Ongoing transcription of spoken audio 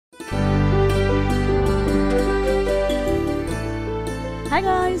Hi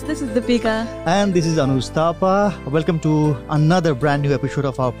guys, this is Deepika. And this is Anuj Thapa. Welcome to another brand new episode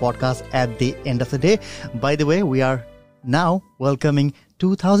of our podcast at the end of the day. By the way, we are now welcoming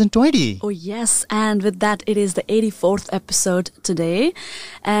 2020. Oh yes, and with that it is the 84th episode today.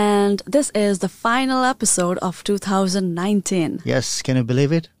 And this is the final episode of 2019. Yes, can you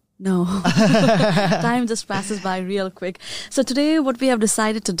believe it? No, time just passes by real quick. So today what we have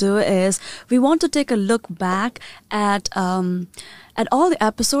decided to do is we want to take a look back at all the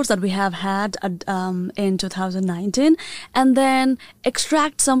episodes that we have had in 2019 and then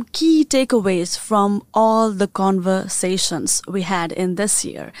extract some key takeaways from all the conversations we had in this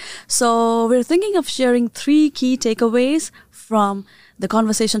year. So we're thinking of sharing 3 key takeaways from the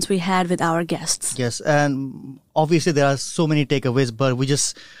conversations we had with our guests. Yes, and obviously there are so many takeaways, but we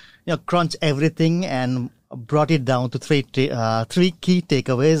just crunch everything and brought it down to three key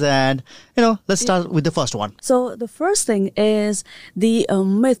takeaways. And let's start with the first one. So the first thing is the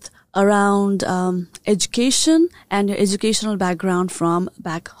myth around education and your educational background from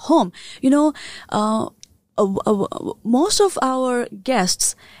back home. Most of our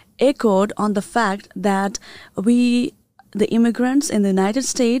guests echoed on the fact that the immigrants in the United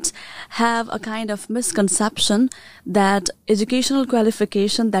States have a kind of misconception that educational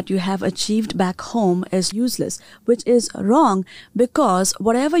qualification that you have achieved back home is useless, which is wrong, because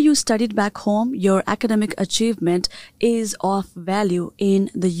whatever you studied back home, your academic achievement is of value in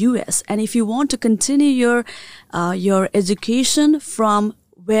the US. And if you want to continue your education from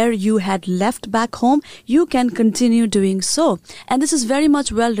where you had left back home, you can continue doing so. And this is very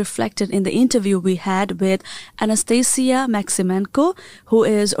much well reflected in the interview we had with Anastasia Maximenko, who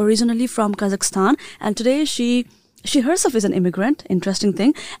is originally from Kazakhstan. And today she herself is an immigrant, interesting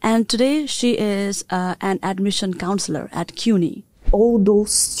thing. And today she is an admission counselor at CUNY. All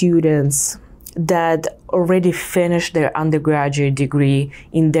those students that already finished their undergraduate degree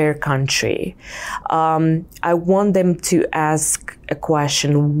in their country, I want them to ask a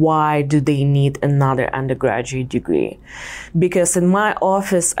question: why do they need another undergraduate degree? Because in my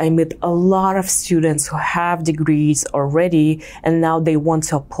office, I meet a lot of students who have degrees already, and now they want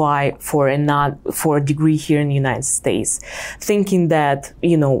to apply for a degree here in the United States, thinking that,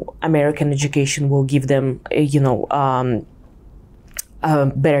 American education will give them, a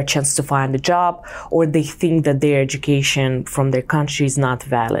better chance to find a job, or they think that their education from their country is not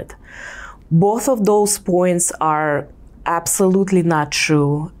valid. Both of those points are absolutely not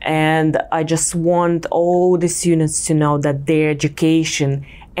true, and I just want all the students to know that their education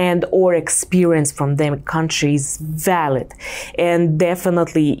and or experience from their country is valid. And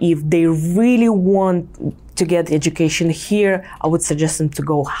definitely, if they really want to get education here, I would suggest them to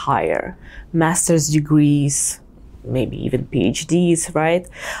go higher. Master's degrees, maybe even PhDs, right?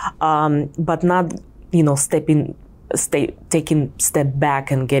 But not, taking step back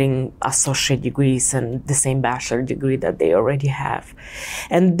and getting associate degrees and the same bachelor degree that they already have.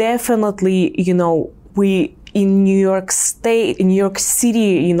 And definitely, we in New York State, in New York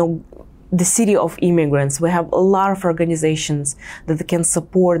City, the city of immigrants, we have a lot of organizations that can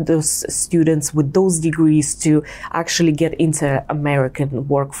support those students with those degrees to actually get into American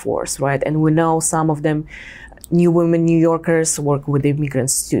workforce, right? And we know some of them, New Women New Yorkers, work with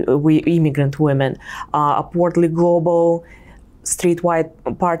immigrant women, Upwardly Global, Streetwise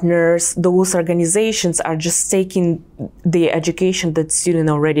Partners. Those organizations are just taking the education that students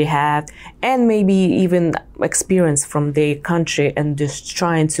already have and maybe even experience from their country and just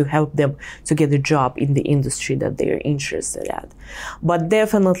trying to help them to get a job in the industry that they are interested at. But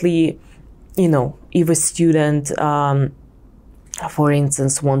definitely, if a student, for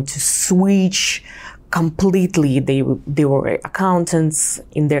instance, want to switch completely, they were accountants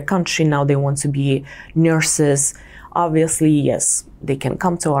in their country, now they want to be nurses, obviously, yes, they can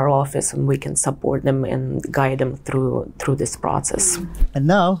come to our office and we can support them and guide them through this process. And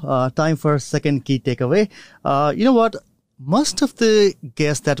now, time for second key takeaway. You know what? Most of the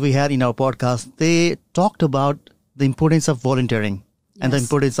guests that we had in our podcast, they talked about the importance of volunteering. Yes. And the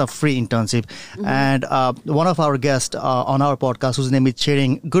importance of free internship. Mm-hmm. And one of our guests on our podcast, whose name is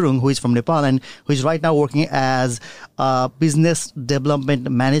Chering Gurung, who is from Nepal and who is right now working as a business development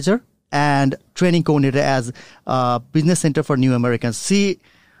manager and training coordinator as Business Center for New Americans. She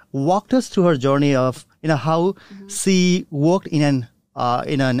walked us through her journey of how she worked in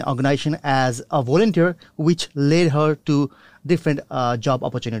an organization as a volunteer, which led her to different job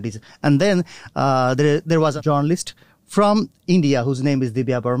opportunities. And then there was a journalist from India, whose name is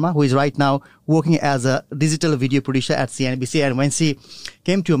Divya Burma, who is right now working as a digital video producer at CNBC. And when she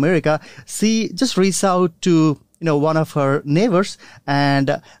came to America, she just reached out to one of her neighbors,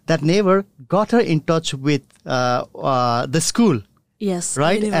 and that neighbor got her in touch with the school Yes,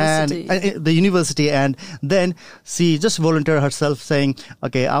 right? university. And the university, and then she just volunteered herself, saying,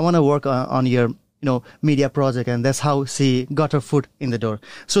 "Okay, I want to work on your media project," and that's how she got her foot in the door.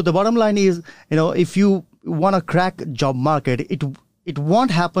 So the bottom line is, if you want to crack job market, it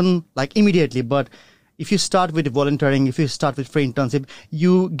won't happen like immediately, but if you start with volunteering, if you start with free internship,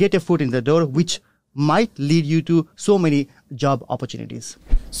 you get a foot in the door, which might lead you to so many job opportunities.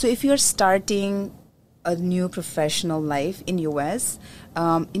 So if you're starting a new professional life in US,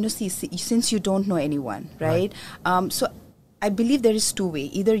 since you don't know anyone, right? So I believe there is two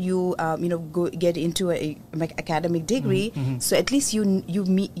ways. Either you go get into a academic degree, so at least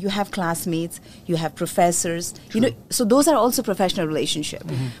you have classmates, you have professors, so those are also professional relationships.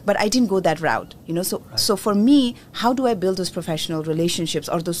 But I didn't go that route, So for me, how do I build those professional relationships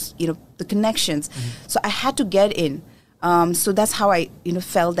or those the connections? So I had to get in. So that's how I,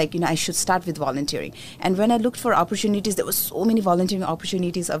 felt like, I should start with volunteering. And when I looked for opportunities, there were so many volunteering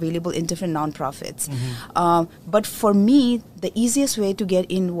opportunities available in different nonprofits. But for me, the easiest way to get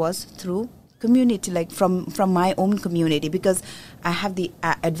in was through community, like from my own community, because I have the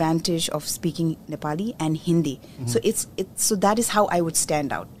advantage of speaking Nepali and Hindi. So that is how I would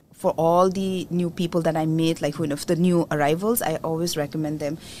stand out. For all the new people that I meet, like the new arrivals, I always recommend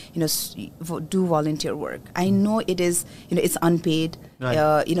them, do volunteer work. I know it is, it's unpaid,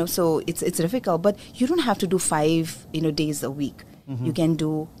 right. So it's difficult, but you don't have to do 5, days a week. You can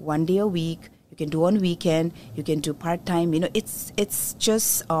do 1 day a week. You can do on weekend. You can do part time. It's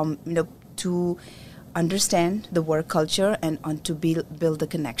just to understand the work culture and to build the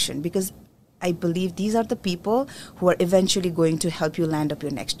connection, because I believe these are the people who are eventually going to help you land up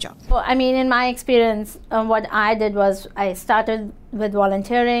your next job. Well, I mean, in my experience, what I did was I started with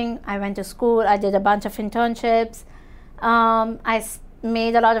volunteering. I went to school. I did a bunch of internships. I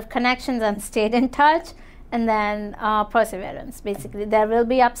made a lot of connections and stayed in touch. And then perseverance, basically. There will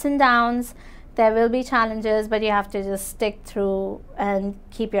be ups and downs. There will be challenges, but you have to just stick through and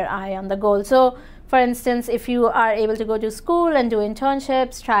keep your eye on the goal. So, for instance, if you are able to go to school and do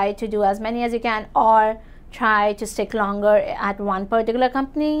internships, try to do as many as you can, or try to stick longer at one particular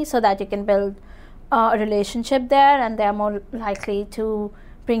company so that you can build a relationship there and they're more likely to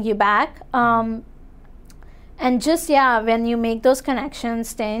bring you back. And just, when you make those connections,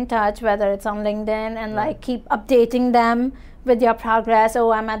 stay in touch, whether it's on LinkedIn, and keep updating them with your progress.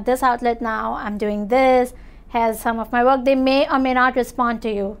 Oh, I'm at this outlet now, I'm doing this. Has some of my work. They may or may not respond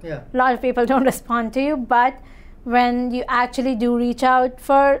to you. A lot of people don't respond to you, but when you actually do reach out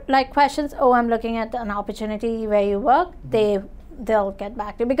for questions, oh, I'm looking at an opportunity where you work, they'll get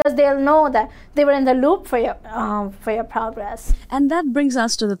back to you, because they'll know that they were in the loop for your progress. And that brings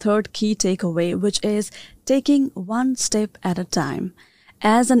us to the third key takeaway, which is taking one step at a time.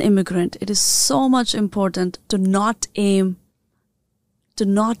 As an immigrant, it is so much important to not aim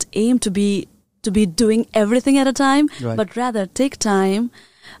to be doing everything at a time, but rather take time,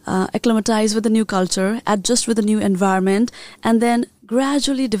 acclimatize with the new culture, adjust with the new environment, and then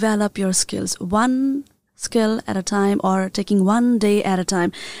gradually develop your skills, one skill at a time, or taking one day at a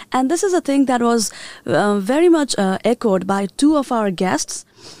time. And this is a thing that was very much echoed by two of our guests.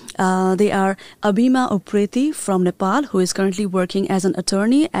 They are Abhima Upreti from Nepal, who is currently working as an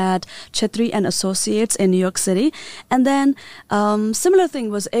attorney at Chetri & Associates in New York City. And then similar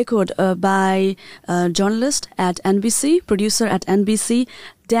thing was echoed by journalist at NBC, producer at NBC,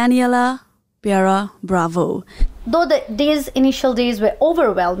 Daniela Piera Bravo. Though the initial days were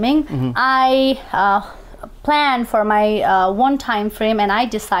overwhelming, I planned for my one time frame, and I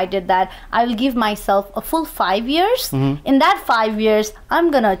decided that I will give myself a full 5 years. In that 5 years, I'm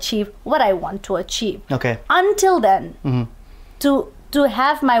gonna achieve what I want to achieve. Okay. Until then, to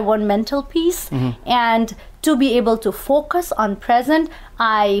have my one mental peace and to be able to focus on present,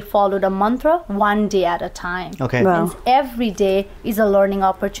 I followed a mantra, one day at a time. Okay. Wow. And every day is a learning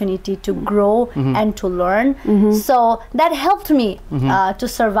opportunity to grow and to learn. So that helped me to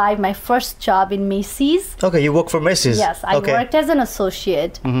survive my first job in Macy's. Okay, you work for Macy's? Yes, I worked as an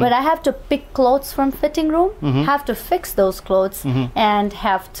associate, but I have to pick clothes from fitting room, have to fix those clothes, and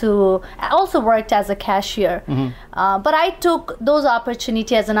I also worked as a cashier. But I took those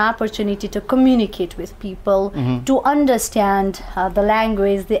opportunities as an opportunity to communicate with people, to understand the language,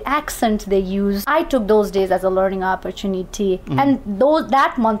 the accent they use. I took those days as a learning opportunity, and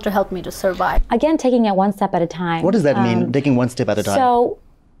that mantra helped me to survive. Again, taking it one step at a time. What does that mean, taking one step at a time? So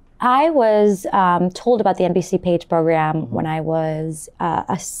I was told about the NBC Page program when I was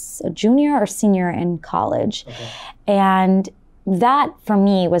a junior or senior in college. Okay. And that for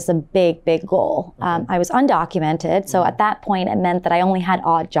me was a big, big goal. I was undocumented. So at that point, it meant that I only had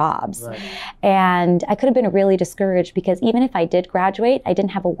odd jobs. Right. And I could have been really discouraged because even if I did graduate, I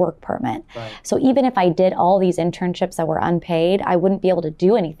didn't have a work permit. Right. So even if I did all these internships that were unpaid, I wouldn't be able to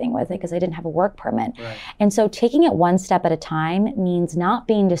do anything with it because I didn't have a work permit. Right. And so taking it one step at a time means not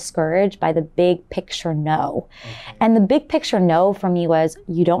being discouraged by the big picture no. Okay. And the big picture no for me was,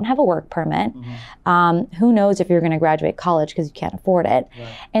 you don't have a work permit. Mm-hmm. Who knows if you're going to graduate college because you can't afford it. Right.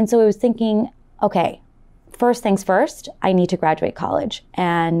 And so I was thinking, okay, first things first, I need to graduate college,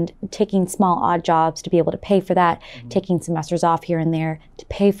 and taking small odd jobs to be able to pay for that, taking semesters off here and there to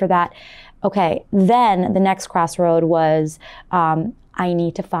pay for that. Okay, then the next crossroad was I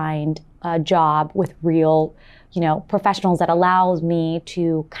need to find a job with real, professionals that allows me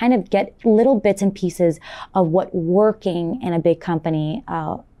to kind of get little bits and pieces of what working in a big company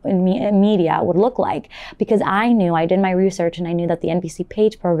in media would look like, because I did my research and I knew that the NBC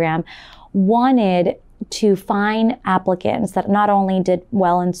Page program wanted to find applicants that not only did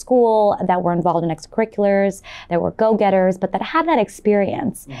well in school, that were involved in extracurriculars, that were go-getters, but that had that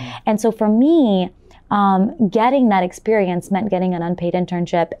experience. Mm-hmm. And so for me, getting that experience meant getting an unpaid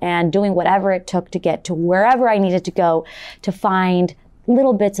internship and doing whatever it took to get to wherever I needed to go to find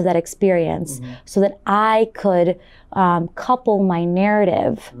little bits of that experience, so that I could couple my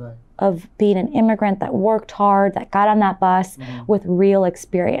narrative of being an immigrant that worked hard, that got on that bus with real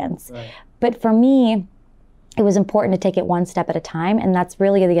experience. Right. But for me, it was important to take it one step at a time. And that's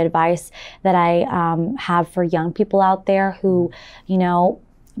really the advice that I have for young people out there who,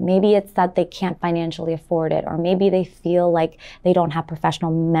 maybe it's that they can't financially afford it, or maybe they feel like they don't have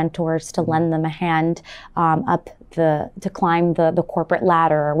professional mentors to lend them a hand to climb the corporate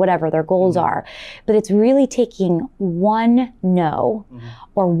ladder, or whatever their goals are. But it's really taking one no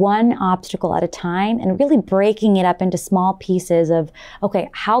or one obstacle at a time and really breaking it up into small pieces of, okay,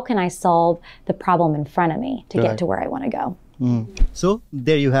 how can I solve the problem in front of me to get to where I want to go? So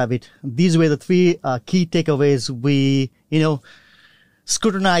there you have it. These were the three key takeaways we,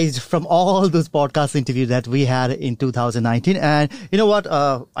 scrutinized from all those podcast interviews that we had in 2019. And you know what?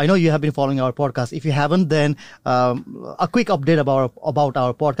 I know you have been following our podcast. If you haven't, then a quick update about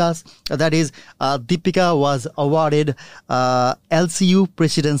our podcast. That is, Deepika was awarded LCU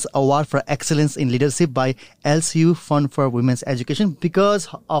President's Award for Excellence in Leadership by LCU Fund for Women's Education because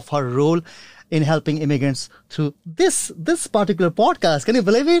of her role in helping immigrants through this particular podcast. Can you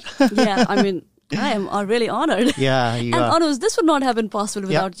believe it? Yeah, I mean, I am really honored. Yeah, you and are. Anuj, this would not have been possible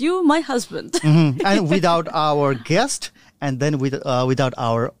without you, my husband. And without our guest, and then without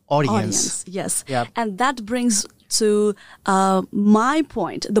our audience. Yes. Yeah. And that brings to my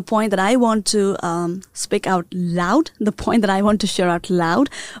point, the point that I want to speak out loud, the point that I want to share out loud,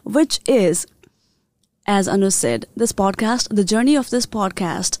 which is, as Anuj said, this podcast, the journey of this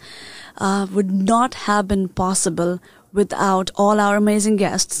podcast would not have been possible without all our amazing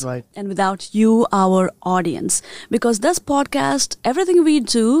guests, right, and without you, our audience. Because this podcast, everything we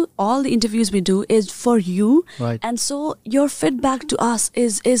do, all the interviews we do is for you. Right. And so your feedback to us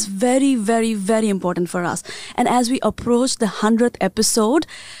is very, very, very important for us. And as we approach the 100th episode,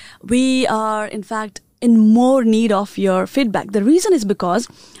 we are in fact in more need of your feedback. The reason is because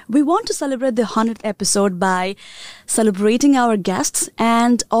we want to celebrate the 100th episode by celebrating our guests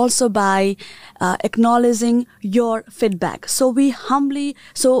and also by acknowledging your feedback. So we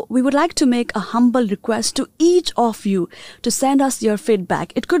would like to make a humble request to each of you to send us your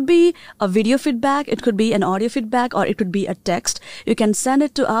feedback. It could be a video feedback, it could be an audio feedback, or it could be a text. You can send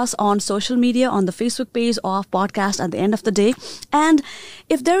it to us on social media, on the Facebook page of Podcast at the End of the Day. And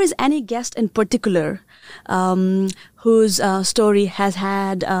if there is any guest in particular whose story has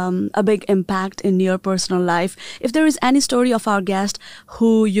had a big impact in your personal life, if there is any story of our guest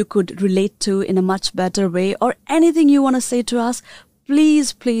who you could relate to in a much better way, or anything you want to say to us,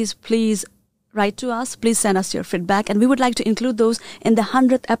 please, please, please write to us. Please send us your feedback, and we would like to include those in the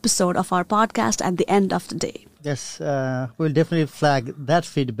 100th episode of our podcast at the end of the day. Yes, we'll definitely flag that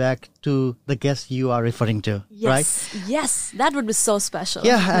feedback to the guest you are referring to, right? Yes, that would be so special.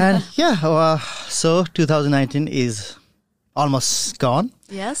 Yeah, and so 2019 is almost gone.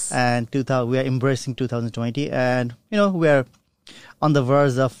 Yes. And we are embracing 2020, and we are on the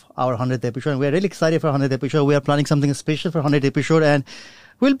verge of our 100th episode. We are really excited for 100th episode. We are planning something special for 100th episode, and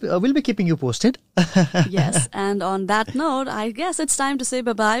we'll be keeping you posted. Yes, and on that note, I guess it's time to say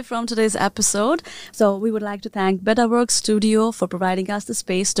bye-bye from today's episode. So we would like to thank BetterWorks Studio for providing us the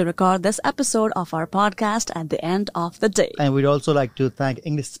space to record this episode of our podcast at the end of the day. And we'd also like to thank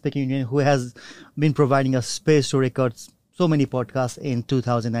English Speaking Union, who has been providing us space to record so many podcasts in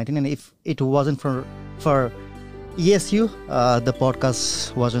 2019. And if it wasn't for yes, the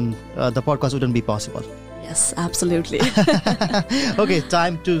podcast wouldn't be possible. Yes, absolutely. Okay,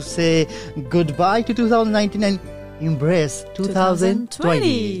 time to say goodbye to 2019 and embrace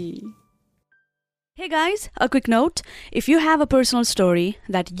 2020. Hey guys, a quick note. If you have a personal story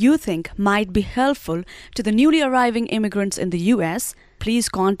that you think might be helpful to the newly arriving immigrants in the US, please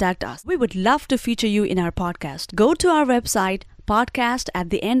contact us. We would love to feature you in our podcast. Go to our website,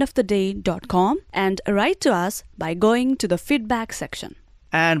 podcast@theendoftheday.com, and write to us by going to the feedback section.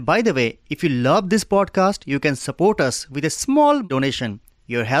 And by the way, if you love this podcast, you can support us with a small donation.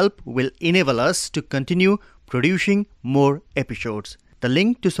 Your help will enable us to continue producing more episodes. The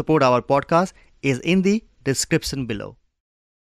link to support our podcast is in the description below.